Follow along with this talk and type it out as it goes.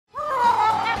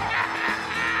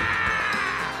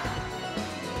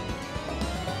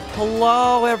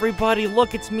Hello, everybody.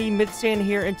 Look, it's me, Mithzan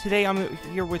here, and today I'm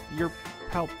here with your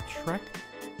pal, Trek.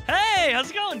 Hey, how's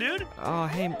it going, dude? Oh,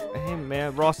 hey,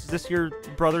 man. Ross, is this your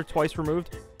brother twice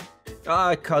removed?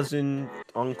 Cousin,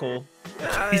 uncle.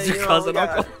 He's your cousin,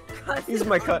 uncle? He's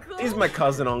my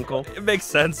cousin, uncle. It makes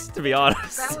sense, to be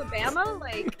honest. Alabama?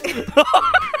 Like...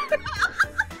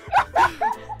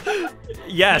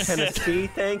 Yes. Tennessee,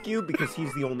 thank you, because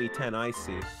he's the only 10 I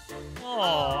see.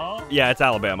 Aww. Yeah, it's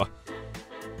Alabama.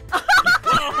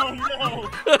 Oh, no.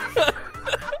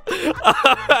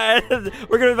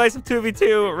 We're going to play some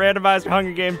 2v2 Randomized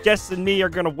Hunger Games. Jess and me are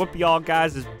going to whoop y'all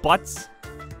guys' butts.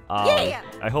 Yeah.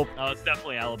 I hope. Oh, it's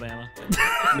definitely Alabama.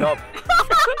 Yup.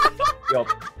 Yup.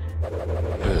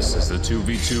 This is the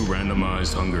 2v2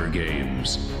 Randomized Hunger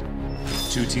Games.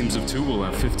 2 teams of 2 will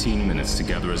have 15 minutes to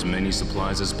gather as many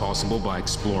supplies as possible by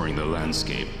exploring the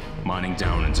landscape, mining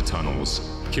down into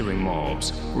tunnels, killing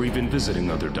mobs, or even visiting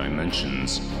other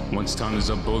dimensions. Once time is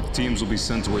up, both teams will be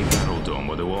sent to a battle dome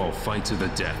where they will all fight to the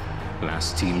death.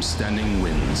 Last team standing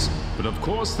wins. But of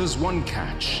course, there's one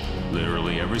catch.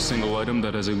 Literally every single item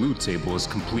that has a loot table is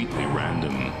completely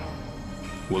random.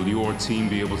 Will your team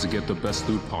be able to get the best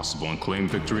loot possible and claim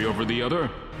victory over the other?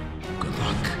 Good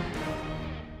luck.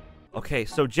 Okay,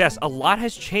 so Jess, a lot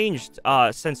has changed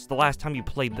since the last time you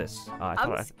played this.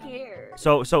 I'm scared.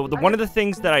 So one of the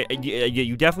things that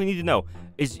you definitely need to know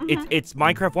is it's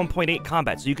Minecraft 1.8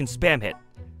 combat, so you can spam hit.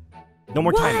 No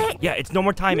more timing. Yeah, it's no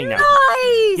more timing now.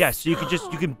 Nice! Yeah, so you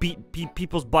can beat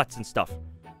people's butts and stuff.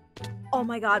 Oh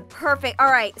my god, perfect. All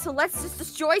right, so let's just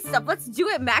destroy stuff. Let's do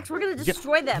it, Max. We're gonna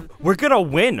destroy them. We're gonna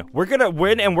win. We're gonna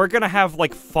win, and we're gonna have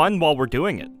like fun while we're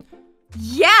doing it.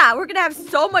 Yeah, we're gonna have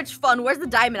so much fun. Where's the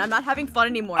diamond? I'm not having fun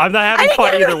anymore. I'm not having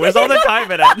fun either. Where's all the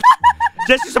diamond at?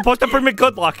 Jess, you're supposed to bring me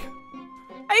good luck.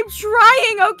 I'm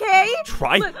trying, okay?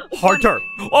 Try Look, harder.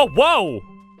 Oh, whoa!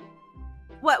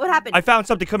 What happened? I found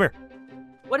something. Come here.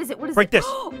 What is it? What is Break it? this.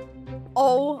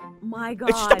 Oh my god.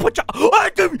 It's just a punch.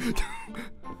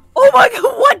 Oh my god,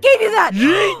 what gave you that?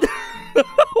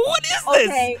 What is this?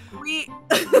 Okay,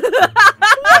 What is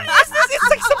this? It's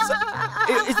like some.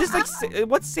 Is this like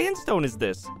what sandstone is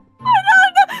this? I don't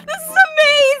know. This is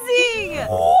amazing.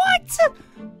 What?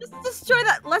 Just destroy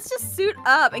that. Let's just suit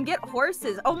up and get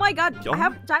horses. Oh my god, I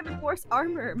have diamond horse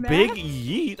armor, man. Big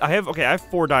yeet. I have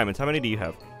 4 diamonds. How many do you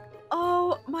have?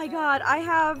 Oh my god, I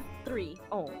have 3.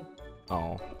 Oh.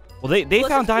 Oh. Well, they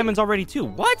found diamonds already too.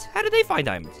 What? How did they find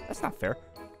diamonds? That's not fair.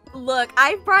 Look,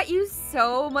 I've brought you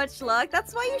so much luck.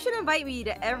 That's why you should invite me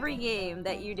to every game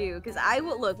that you do. Because I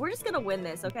will, look, we're just going to win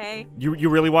this, okay? You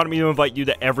really want me to invite you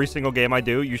to every single game I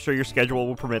do? You sure your schedule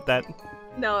will permit that?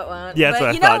 No, it won't. Yeah, that's but what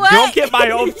I you thought. know what? Don't get my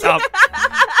hopes up.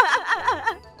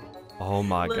 Oh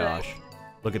my Look. gosh.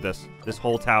 Look at this. This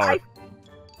whole tower.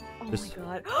 Oh This-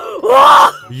 my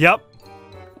god. Yep.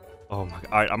 Oh my god.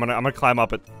 All right, I'm gonna climb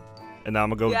up it, and then I'm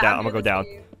gonna go down. I'm gonna go down.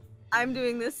 I'm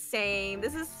doing the same.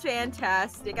 This is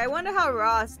fantastic. I wonder how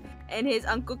Ross and his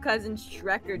uncle cousin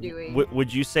Shrek are doing.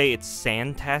 Would you say it's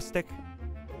sandtastic?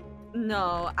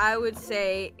 No, I would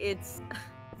say it's...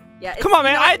 Yeah. Come on,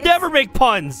 man. I never make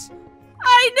puns.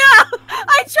 I know!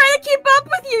 I try to keep up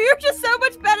with you! You're just so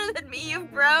much better than me!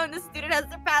 You've grown! The student has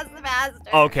surpassed the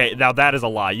master! Okay, now that is a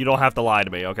lie. You don't have to lie to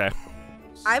me, okay?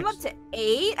 I'm up to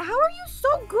 8? How are you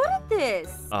so good at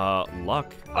this?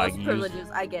 Luck. Host privileges,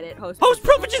 I get it. Host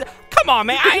privileges? Come on,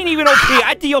 man. I ain't even OP.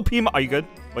 I DOP. Are you good?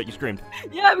 Wait, you screamed.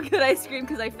 Yeah, I'm good. I screamed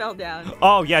because I fell down.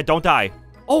 Oh, yeah, don't die.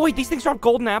 Oh, wait, these things drop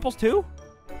golden apples, too?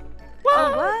 What?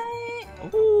 Oh,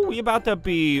 what? Oh, we about to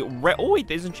be... Oh, wait,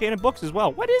 there's enchanted books as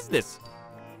well. What is this?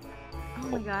 Oh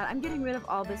my god, I'm getting rid of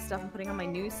all this stuff and putting on my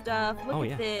new stuff. Look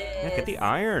at this. Yeah, get the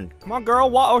iron. Come on,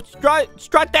 girl. Oh,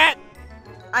 strut that.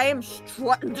 I am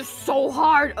strutting just so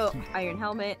hard. Oh, iron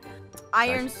helmet,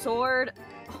 iron sword.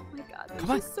 Oh my god,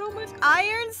 there's just so much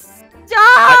iron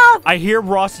stuff. I hear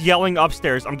Ross yelling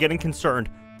upstairs. I'm getting concerned.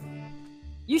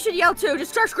 You should yell too.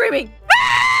 Just start screaming.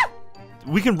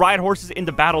 We can ride horses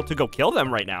into battle to go kill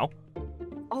them right now.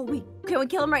 Oh, can we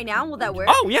kill him right now? Will that work?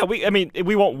 Oh yeah, I mean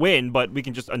we won't win, but we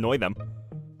can just annoy them.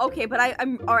 Okay, but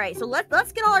I'm all right. So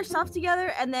let's get all our stuff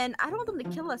together, and then I don't want them to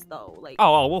kill us though. Like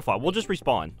oh, we'll fight. We'll just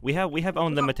respawn. We have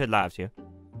unlimited lives here.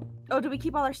 Oh, do we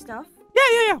keep all our stuff?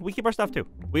 Yeah. We keep our stuff too.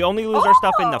 We only lose our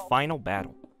stuff in the final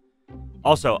battle.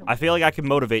 Also, I feel like I can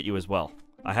motivate you as well.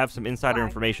 I have some insider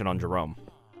information on Jerome.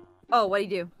 Oh, what do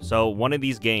you do? So one of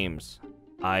these games,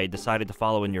 I decided to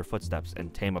follow in your footsteps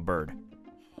and tame a bird.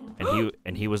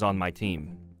 And he was on my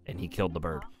team, and he killed the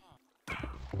bird.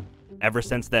 Ever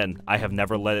since then, I have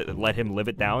never let him live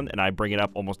it down, and I bring it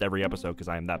up almost every episode because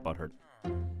I am that butthurt.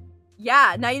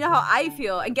 Yeah, now you know how I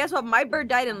feel. And guess what? My bird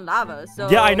died in lava, so...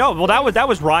 Yeah, I know. Well, that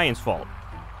was Ryan's fault.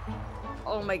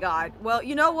 Oh my god. Well,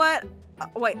 you know what?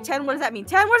 Wait, 10, what does that mean?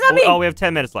 10, what does that mean? Oh, we have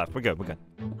 10 minutes left. We're good. We're good.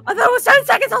 I thought it was 10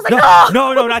 seconds. I was like,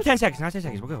 No, not 10 seconds. Not 10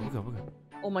 seconds. We're good. We're good. We're good.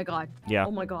 Oh my god. Yeah.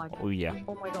 Oh my god. Oh, yeah.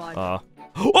 Oh my god.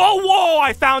 Oh, whoa!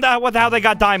 I found out how they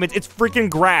got diamonds. It's freaking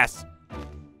grass.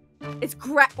 It's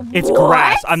grass. It's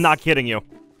grass. I'm not kidding you.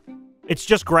 It's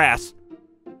just grass.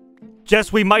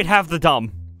 Jess, we might have the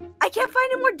dumb. I can't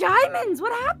find any more diamonds.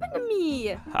 What happened to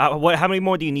me? How many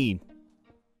more do you need?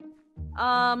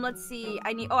 Let's see.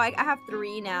 I have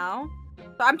 3 now.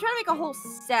 So I'm trying to make a whole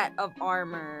set of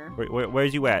armor.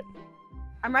 Where's you at?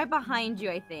 I'm right behind you,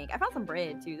 I think. I found some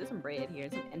bread too. There's some bread here,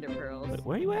 some ender pearls.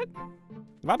 Where are you at?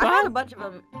 I found a bunch of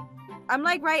them. I'm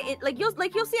like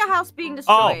you'll see a house being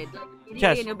destroyed. Like,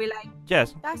 Jess. and you'll be like,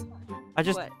 Jess. that's I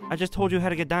just told you how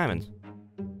to get diamonds.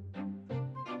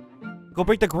 Go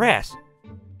break the grass.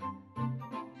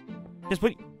 Just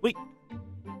wait.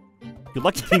 Your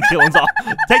lucky team killing's off.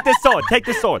 Take this sword. Take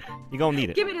this sword. You're gonna need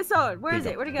it. Give me the sword. Where is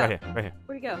it? Where'd it go? Right here. Right here.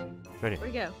 Where'd it go? Right here.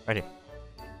 Where'd it go? Right here.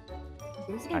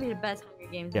 This is gonna be the best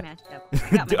Hunger Games Yeah.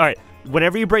 matchup. All right.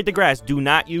 Whenever you break the grass, do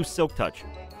not use Silk Touch.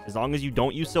 As long as you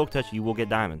don't use Silk Touch, you will get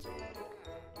diamonds.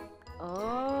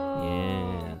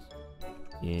 Oh.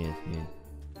 Yes.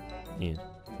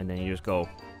 And then you just go.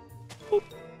 Boop.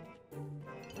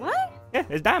 What? Yeah,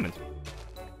 it's diamonds.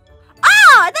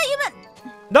 Oh, I thought you meant.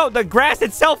 No, the grass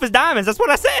itself is diamonds. That's what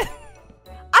I said.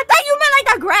 I thought you meant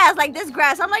like the grass, like this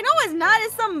grass. I'm like, no, it's not.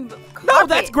 It's some. Carpet. No,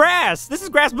 that's grass. This is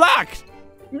grass blocks.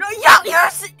 No, you're.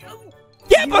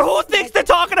 Yeah, but who thinks they're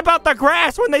talking about the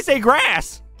grass when they say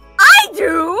grass? I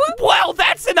do. Well,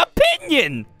 that's an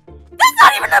opinion. That's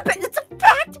not even a bit. It's a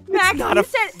fact, Max. not you a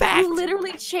said fact. You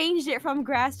literally changed it from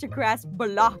grass to grass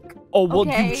block. Oh, well,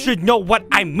 okay? you should know what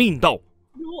I mean, though.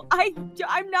 No,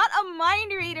 I'm not a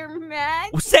mind reader,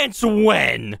 Max. Since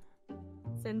when?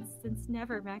 Since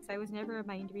never, Max. I was never a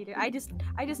mind reader. I just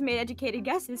made educated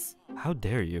guesses. How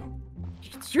dare you?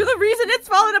 You're the reason it's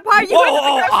falling apart. You went to the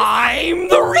grocery I'm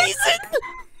the reason?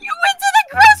 You went to the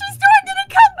grocery store and didn't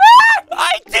come back!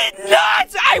 I did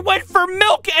not! I went for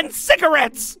milk and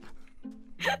cigarettes!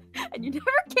 And you never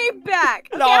came back.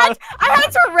 No. Okay, I had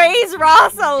to raise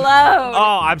Ross alone.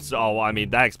 I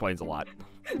mean, that explains a lot.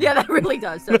 Yeah, that really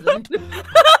does, doesn't it?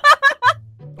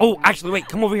 Oh, actually, wait,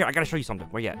 come over here. I gotta show you something.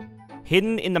 Where you at?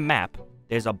 Hidden in the map,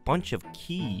 there's a bunch of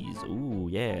keys. Ooh,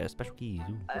 yeah, special keys.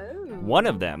 Ooh. Oh. One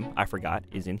of them, I forgot,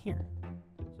 is in here.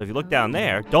 So if you look down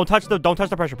there, don't touch the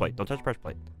pressure plate. Don't touch the pressure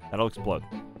plate. That'll explode.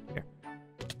 Here.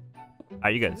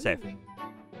 Alright, you good. It's safe.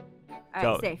 Alright,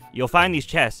 So safe. you'll find these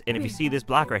chests, and if you see this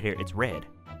block right here, it's red.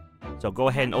 So go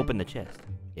ahead and open the chest.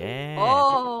 Yeah.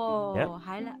 Oh. Yep.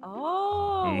 Highlight.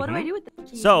 Oh. What do I do with the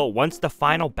key? So once the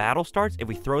final battle starts, if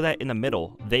we throw that in the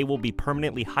middle, they will be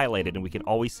permanently highlighted, and we can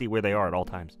always see where they are at all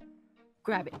times.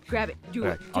 Grab it. Grab it. Do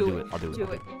Alright, it. I'll Do do it. it. I'll do it. Do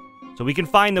I'll it. So we can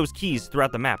find those keys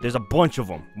throughout the map. There's a bunch of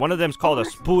them. One of them's called a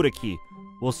Spuda key.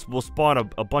 We'll spawn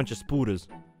a bunch of Spudas.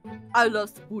 I love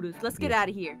spooters. Let's get out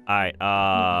of here. All right.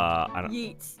 I don't.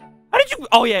 Yeets. How did you?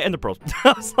 Oh yeah, Ender Pearls.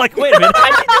 I was like, wait a minute. How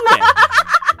did you do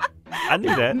that? I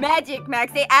knew that. Magic,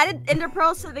 Max. They added Ender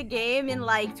Pearls to the game in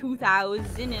like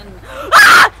 2000 and.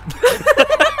 Ah!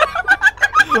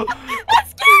 That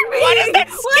scared me. Why does that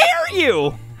scare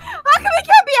you? How come it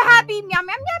can't be a happy meow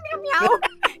meow meow meow meow?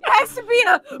 It has to be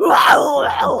a wow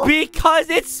wow. Because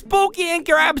it's spooky and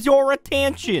grabs your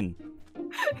attention.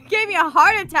 Gave me a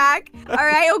heart attack. All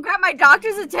right, it'll grab my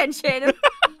doctor's attention.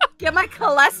 Get my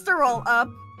cholesterol up.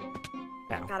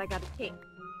 Ow. God, I got a cake.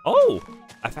 Oh,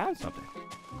 I found something.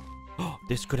 Oh,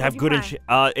 this could have good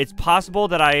it's possible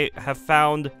that I have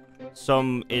found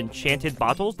some enchanted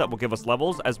bottles that will give us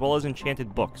levels, as well as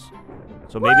enchanted books.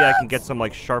 So maybe I can get some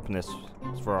like sharpness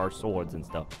for our swords and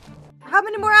stuff. How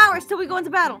many more hours till we go into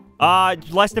battle?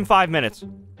 Less than 5 minutes.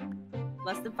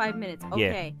 Less than 5 minutes.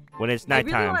 Okay. Yeah. When it's I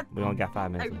really nighttime, we only got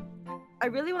 5 minutes. I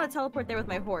really want to teleport there with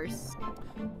my horse.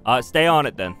 Stay on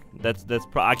it then.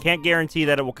 I can't guarantee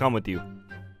that it will come with you.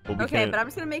 Okay, but I'm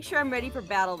just gonna make sure I'm ready for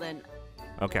battle then.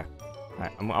 Okay. All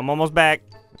right, I'm almost back.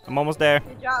 I'm almost there.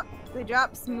 They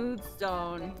drop smooth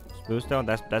stone. Smooth stone?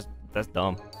 That's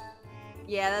dumb.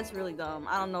 Yeah, that's really dumb.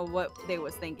 I don't know what they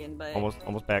was thinking, but Almost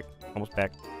back. Almost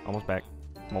back. Almost back.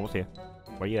 I'm almost here.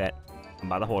 Where you at? I'm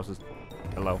by the horses.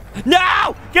 Hello.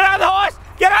 No! Get out of the horse!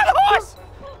 Get out of the horse!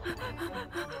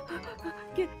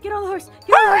 Get on the horse!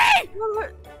 Get on the horse! Get on the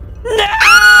horse! No!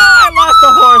 I lost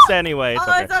the horse anyway. It's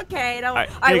okay. It's okay. Don't. All right,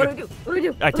 What do we do? What do we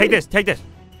do? All right, take this. Take this.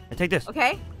 Take this.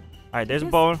 Okay. All right, there's a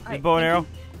This- bow. all There's a right, bow and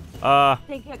thank arrow.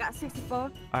 Thank you. I got 64. All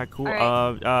right, cool.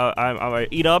 All right. I'm gonna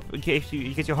eat up in case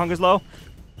your hunger's low.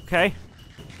 Okay.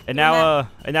 And now,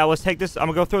 let's take this. I'm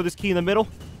gonna go throw this key in the middle,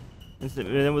 and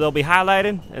then they'll be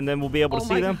highlighted, and then we'll be able to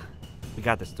see them. We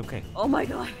got this. It's okay. Oh my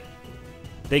god.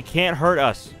 They can't hurt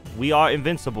us. We are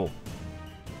invincible.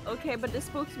 Okay, but this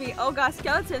spooks me. Oh god,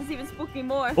 skeletons even spook me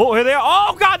more. Oh, here they are.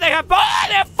 Oh god, they have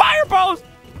firebows.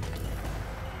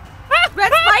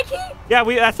 Red spiky? Yeah,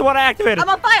 that's the one I activated. I'm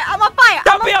on fire. I'm on fire.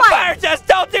 Don't be on fire, Jess.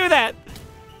 Don't do that.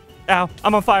 Ow,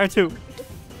 I'm on fire too.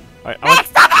 All right, Max,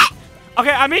 stop it!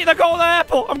 Okay, I'm eating the golden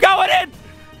apple. I'm going in.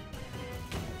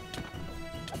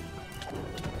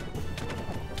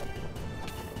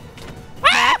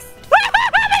 Max?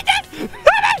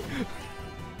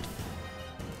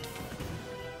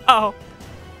 Oh.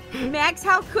 Max,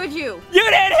 how could you? You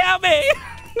didn't help me.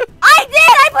 I did!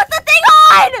 I put the thing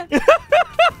on!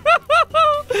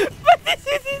 But this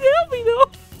isn't helping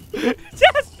though.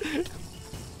 Jess.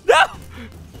 No.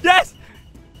 Jess.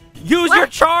 Use your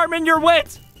charm and your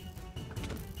wit.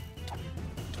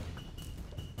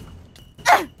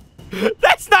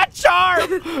 That's not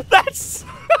charm. That's.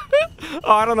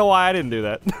 Oh, I don't know why I didn't do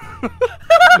that. I'm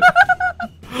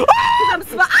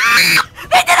ah!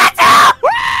 They did that too!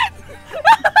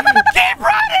 Keep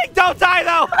running! Don't die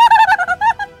though.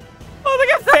 Oh, look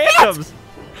at phantoms.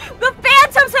 The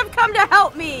phantoms have come to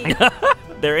help me.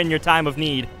 They're in your time of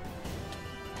need.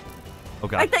 Oh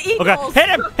god. Like the eagles. Oh god. Hit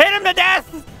him! Hit him to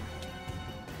death!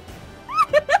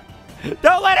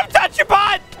 Don't let him touch your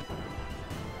butt!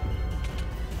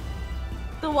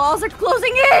 The walls are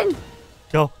closing in.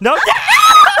 Go. No.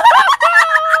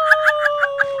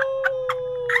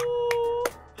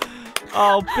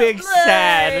 Oh, big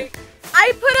sad. Look,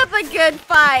 I put up a good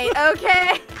fight,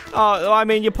 okay? Oh, I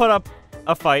mean, you put up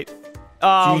a fight.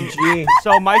 GG.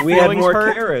 So my We had feelings more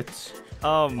hurt. carrots.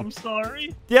 I'm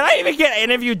sorry. Did I even get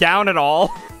any of you down at all?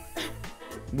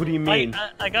 What do you mean?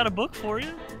 I got a book for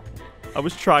you. I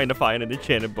was trying to find an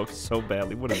enchanted book so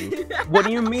badly. What are you? What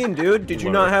do you mean, dude? Did you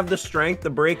not have the strength to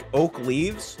break oak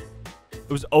leaves? It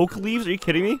was oak leaves? Are you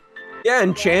kidding me? Yeah,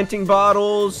 enchanting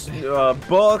bottles,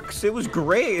 books. It was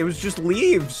great. It was just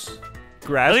leaves.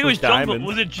 Grass I think it was jungle. diamond.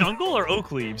 Was it jungle or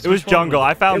oak leaves? It was Which one jungle.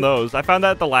 I it? found those. I found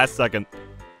that at the last second.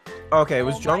 Okay, it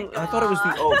was Oh my jungle. I thought it was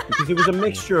the oak because it was a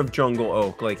mixture of jungle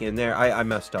oak, like in there. I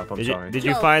messed up. I'm sorry. Did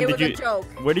you Joke, find? it Did was a you? joke.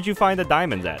 Where did you find the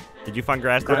diamonds at? Did you find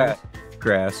grass Gra- diamonds?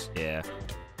 grass. Yeah.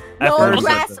 No At first-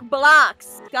 grass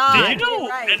blocks. God. Did you know you're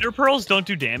right. ender pearls don't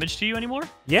do damage to you anymore?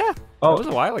 Yeah. Oh. That was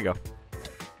a while ago.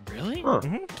 Really? Huh.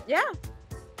 Yeah.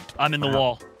 I'm in the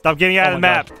wall. Stop getting out Oh of the my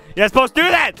map. You're not supposed to do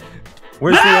that.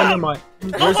 Where's No! the end of my? Oh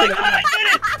Where's my the? god, I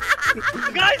did it!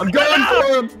 Guys, I'm going for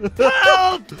him.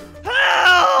 Help!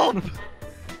 Help!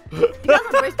 You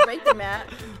guys are break the mat.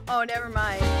 Oh, never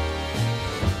mind.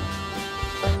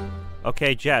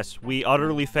 Okay, Jess, we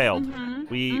utterly failed.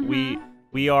 Mhm.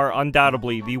 We are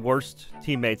undoubtedly the worst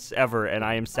teammates ever, and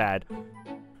I am sad.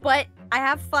 But I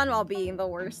have fun while being the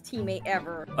worst teammate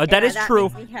ever. That is true.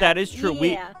 makes me That is happy. true.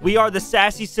 Yeah. We are the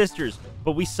Sassy Sisters,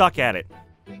 but we suck at it.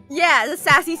 Yeah, the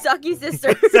sassy sucky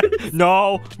sisters.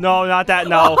 No, not that.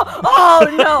 No. Oh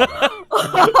no!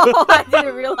 Oh, I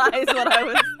didn't realize what I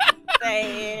was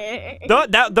saying.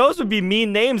 Those would be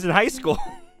mean names in high school.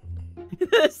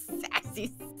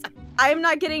 Sassy. I'm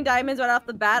not getting diamonds right off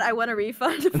the bat. I want a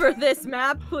refund for this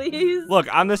map, please. Look,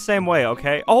 I'm the same way.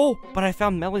 Okay. Oh, but I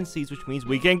found melon seeds, which means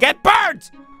we can get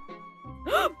birds.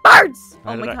 Birds!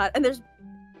 How Oh did my I- god! And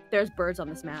there's birds on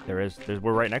this map. There is.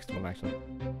 We're right next to them, actually.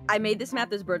 I made this map.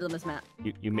 There's birds on this map.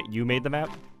 You made the map?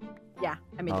 Yeah,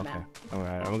 I made the Okay. map. All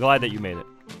right. I'm glad that you made it.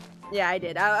 Yeah, I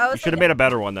did. I was. You should have made a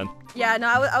better one then. Yeah, no,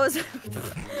 I was.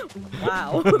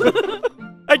 Wow.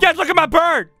 Hey, Jess, look at my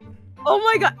bird. Oh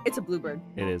my god! It's a bluebird.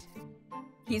 It is.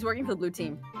 He's working for the blue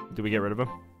team. Did we get rid of him?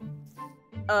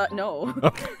 No.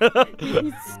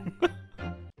 Okay.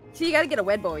 So you gotta get a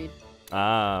wed boy.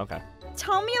 Ah, okay.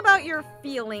 Tell me about your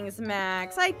feelings,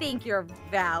 Max. I think you're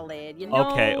valid, you know?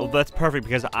 Okay, well that's perfect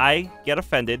because I get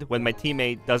offended when my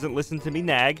teammate doesn't listen to me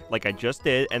nag like I just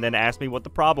did and then ask me what the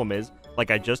problem is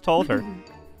like I just told her.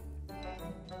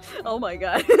 Oh my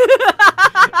god.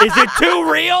 Is it too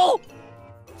real?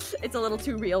 It's a little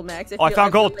too real, Max. Oh, I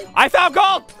found gold. I found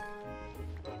gold!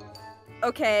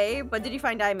 Okay, but did you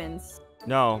find diamonds?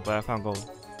 No, but I found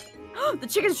gold. The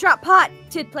chickens drop pot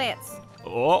tid plants.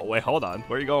 Oh, wait, hold on.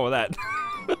 Where are you going with that?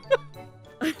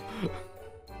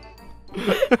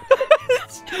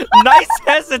 Nice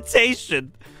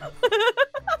hesitation.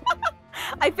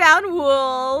 I found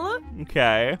wool.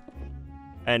 Okay.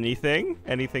 Anything?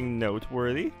 Anything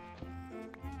noteworthy?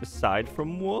 Aside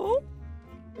from wool?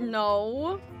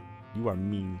 No. You are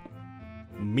mean.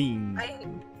 Mean. I...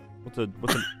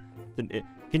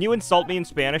 Can you insult me in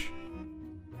Spanish?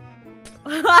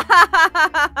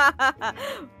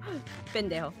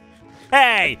 Pendejo.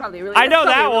 Hey, Probably really, I know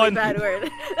that's that probably a one. really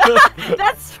bad word.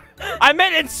 That's I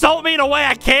meant insult me in a way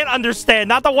I can't understand,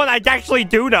 not the one I actually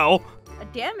do know. a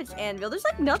damaged anvil. There's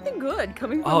like nothing good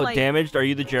coming from Oh, like. damaged? Are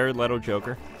you the Jared Leto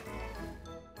Joker?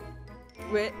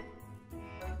 Wait,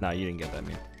 No, you didn't get that,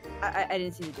 man. I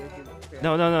didn't see the joke.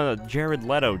 No. Jared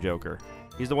Leto Joker.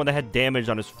 He's the one that had damage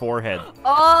on his forehead.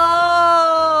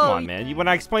 Oh! Come on, man. When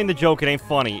I explain the joke, it ain't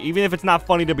funny. Even if it's not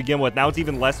funny to begin with, now it's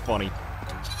even less funny.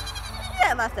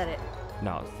 Yeah, I laughed at it.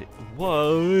 No.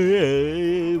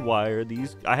 Whoa. Why are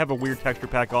these? I have a weird texture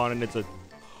pack on, and it's a...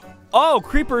 Oh,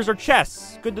 creepers are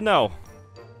chests. Good to know.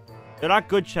 They're not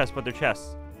good chests, but they're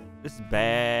chests. This is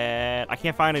bad. I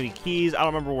can't find any keys. I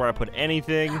don't remember where I put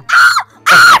anything.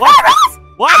 What?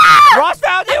 What? Ross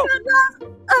found you?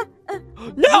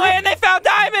 No, and they found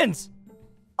diamonds.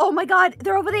 Oh my God,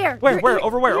 they're over there. Where? They're- Where? they're-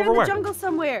 Over where? they're Over in where? the jungle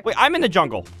somewhere. Wait, I'm in the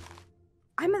jungle.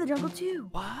 I'm in the jungle too.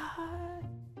 What?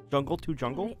 Jungle to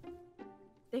jungle?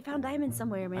 They found diamonds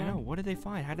somewhere, man. I know. What did they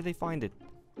find? How did they find it?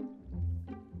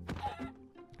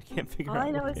 I can't figure All I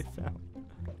out know what is- they found.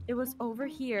 It was over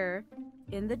here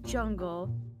in the jungle.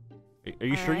 Are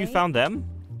you sure you Alright. found them?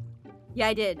 Yeah,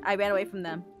 I did. I ran away from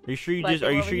them. Are you sure you But just? they Are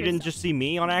were you over sure you here didn't just see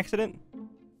me on accident?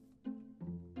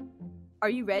 Are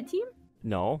you red team?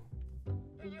 No.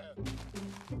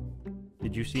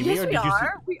 Did you see me Yes, or we did you see?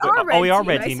 are. We are red Oh, we are team.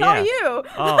 red I team. saw Yeah. you.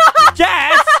 Oh,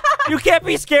 Jess! You can't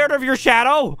be scared of your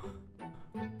shadow.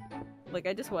 Like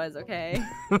I just was, okay?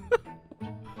 All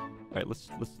right,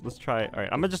 let's try. All right,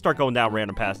 I'm gonna just start going down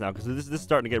random paths now because this is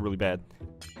starting to get really bad.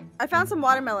 I found some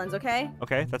watermelons, okay?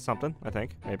 Okay, that's something. I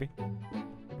think maybe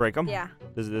break them. Yeah.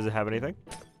 Does it have anything?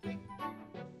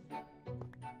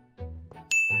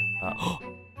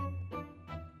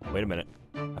 Wait a minute.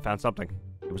 I found something.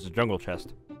 It was a jungle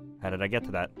chest. How did I get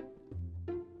to that?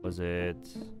 Was it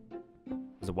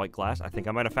white glass? I think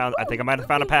I might have found. I think I might have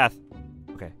found a path.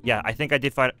 Okay. Yeah, I think I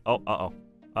did find. Oh.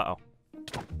 Uh-oh.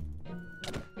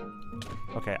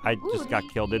 Okay, I just got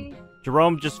killed.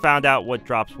 Jerome just found out what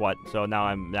drops what, so now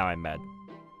I'm mad.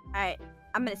 Alright,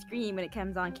 I'm gonna scream when it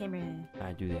comes on camera.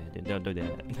 I do that. Don't do that.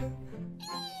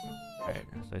 Alright,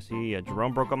 so I see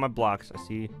Jerome broke all my blocks. I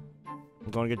see. I'm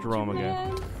going to get Jerome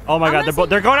again. Oh my God,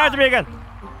 they're going after me again.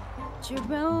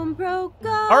 Jerome broke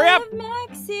all Hurry up! of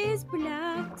Max's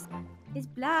blocks. His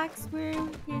blocks were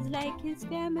like his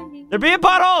family. They're being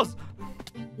buttholes.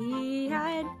 He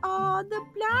had all the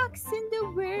blocks in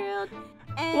the world.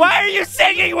 And Why are you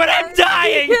singing when I'm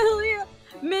dying?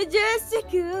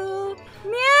 Majestical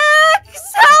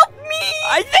Max, help me!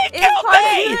 I think It's help part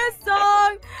me! of the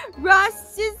song.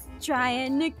 Ross is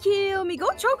trying to kill me. Go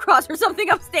choke Ross or something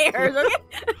upstairs,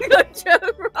 okay? Go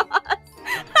choke Ross.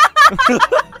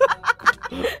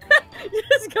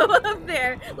 Just go up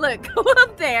there. Look, go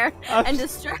up there and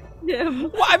distract him.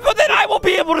 Why? But then I won't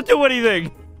be able to do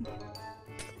anything.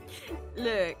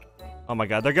 Look. Oh my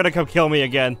God, they're gonna come kill me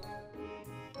again.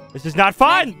 This is not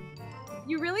fun.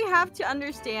 You really have to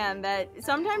understand that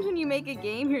sometimes when you make a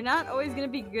game, you're not always gonna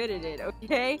be good at it,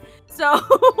 okay? So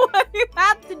what you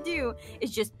have to do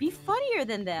is just be funnier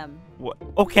than them. What?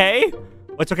 Okay.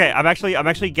 It's okay. I'm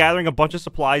actually gathering a bunch of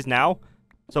supplies now,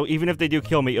 so even if they do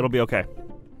kill me, it'll be okay.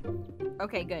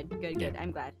 Okay, good. Yeah.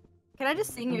 I'm glad. Can I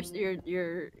just sing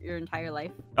your entire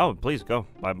life? Oh, please go.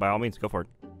 By all means, go for it.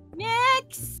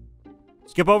 Next.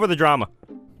 Skip over the drama.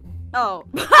 Oh.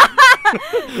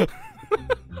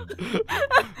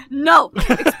 No.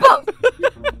 Exposed.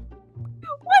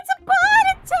 Once upon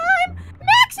a time,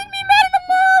 Max and me met in a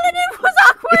mall, and it was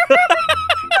awkward.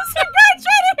 Some guy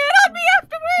tried to hit on me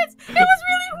afterwards. It was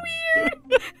really weird.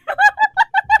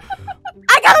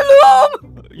 I got a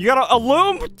loom. You got a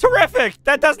loom? Terrific.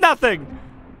 That does nothing.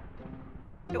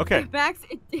 Okay. Max,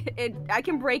 I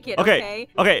can break it. Okay.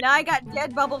 Okay. Now I got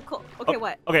dead bubble. Okay,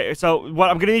 what? Okay. So what?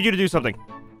 I'm gonna need you to do something.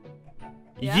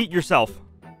 Yeah? Yeet yourself.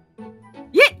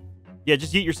 Yeet. Yeah,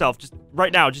 just yeet yourself. Just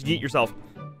right now. Just yeet yourself.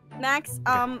 Max,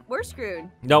 we're screwed.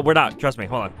 No, we're not. Trust me.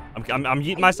 Hold on. I'm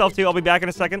yeeting myself too. I'll be back in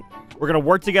a second. We're gonna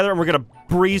work together and we're gonna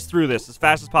breeze through this as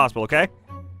fast as possible. Okay?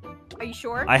 Are you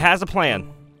sure? I has a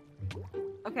plan.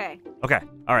 Okay. Okay.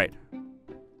 All right.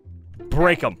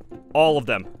 Break them. All of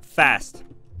them. Fast.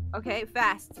 Okay,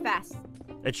 fast.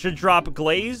 It should drop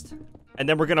glazed, and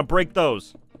then we're gonna break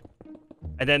those.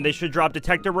 And then they should drop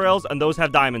detector rails, and those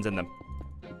have diamonds in them.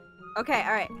 Okay,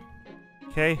 alright.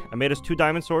 Okay, I made us 2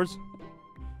 diamond swords.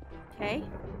 Okay,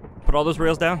 Put all those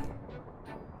rails down.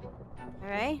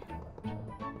 alright.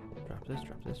 Drop this,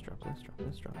 drop this, drop this, drop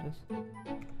this, drop this.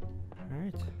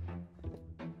 Alright.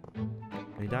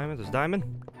 Any diamonds? There's diamond.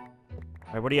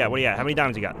 Alright, what do you at? How many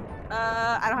diamonds you got?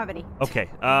 I don't have any. Okay,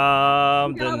 You got all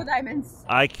the then diamonds.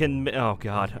 I can, oh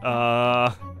god,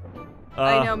 I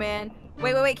know, man.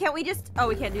 Wait. Can't we just? Oh,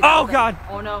 we can't do that. Oh God.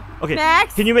 Oh no. Okay.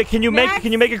 Max. Can you make Max? a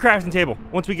crafting table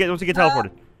once we get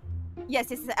teleported?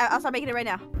 Yes. I'll start making it right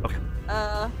now. Okay.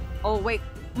 Oh wait.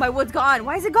 My wood's gone.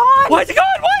 Why is it gone? Why is it gone?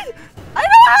 What? I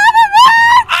don't have it,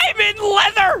 I'm in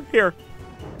leather. Here.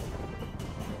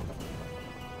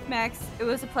 Max, it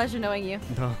was a pleasure knowing you.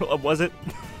 No, was it?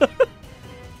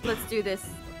 Let's do this.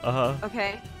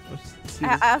 Okay. Let's see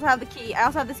I this. also have the key. I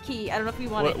also have this key. I don't know if we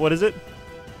want it. What is it?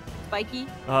 Spiky.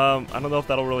 I don't know if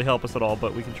that'll really help us at all,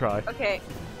 but we can try. Okay.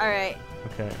 All right.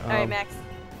 Okay. All right, Max.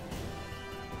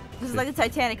 This is like the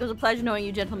Titanic. It was a pleasure knowing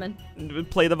you, gentlemen.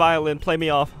 Play the violin. Play me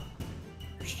off.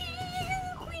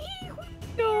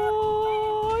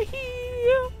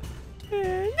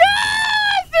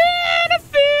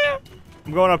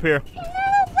 I'm going up here. Yes,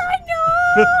 I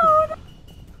know.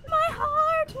 My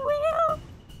heart will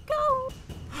go.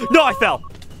 No, I fell.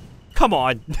 Come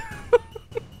on.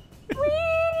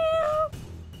 Will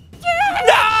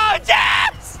No,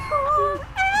 Jax! forever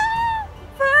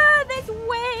this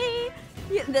way.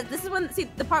 Yeah, this is when, see,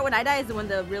 the part when I die is when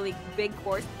the really big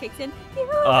chorus kicks in. You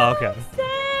okay. are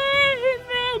safe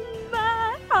in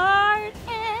my heart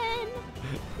and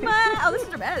my, oh, this is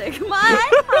dramatic. My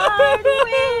heart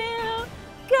will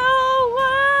go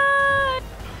on.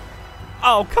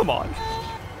 Oh, come on.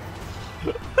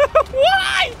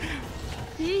 Why?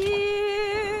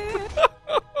 Here.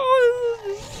 Oh,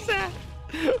 this is sad.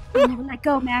 I'll never let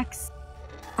go, Max.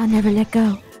 I'll never let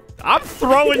go. I'm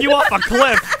throwing you off a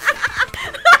cliff.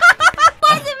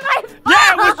 Wasn't my fault.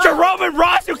 Yeah, it was Jerome and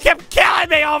Ross who kept killing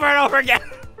me over and over again.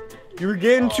 You were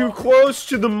getting too close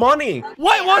to the money.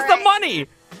 What was the money?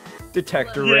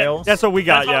 Detector Yeah. rails. That's what we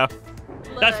got, yeah.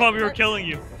 That's why we were Look, killing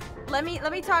you. Let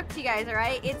me talk to you guys, all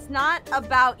right? It's not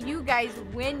about you guys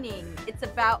winning. It's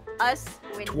about us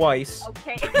winning. Twice.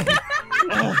 Okay.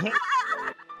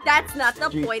 That's not the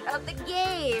point of the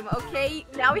game, okay?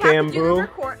 Now we have to do the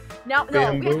record. No, we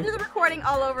have to do the recording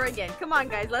all over again. Come on,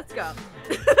 guys, let's go.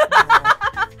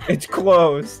 It's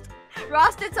closed.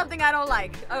 Ross did something I don't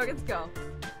like. Oh, let's go.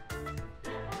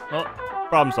 Well,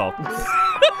 problem solved.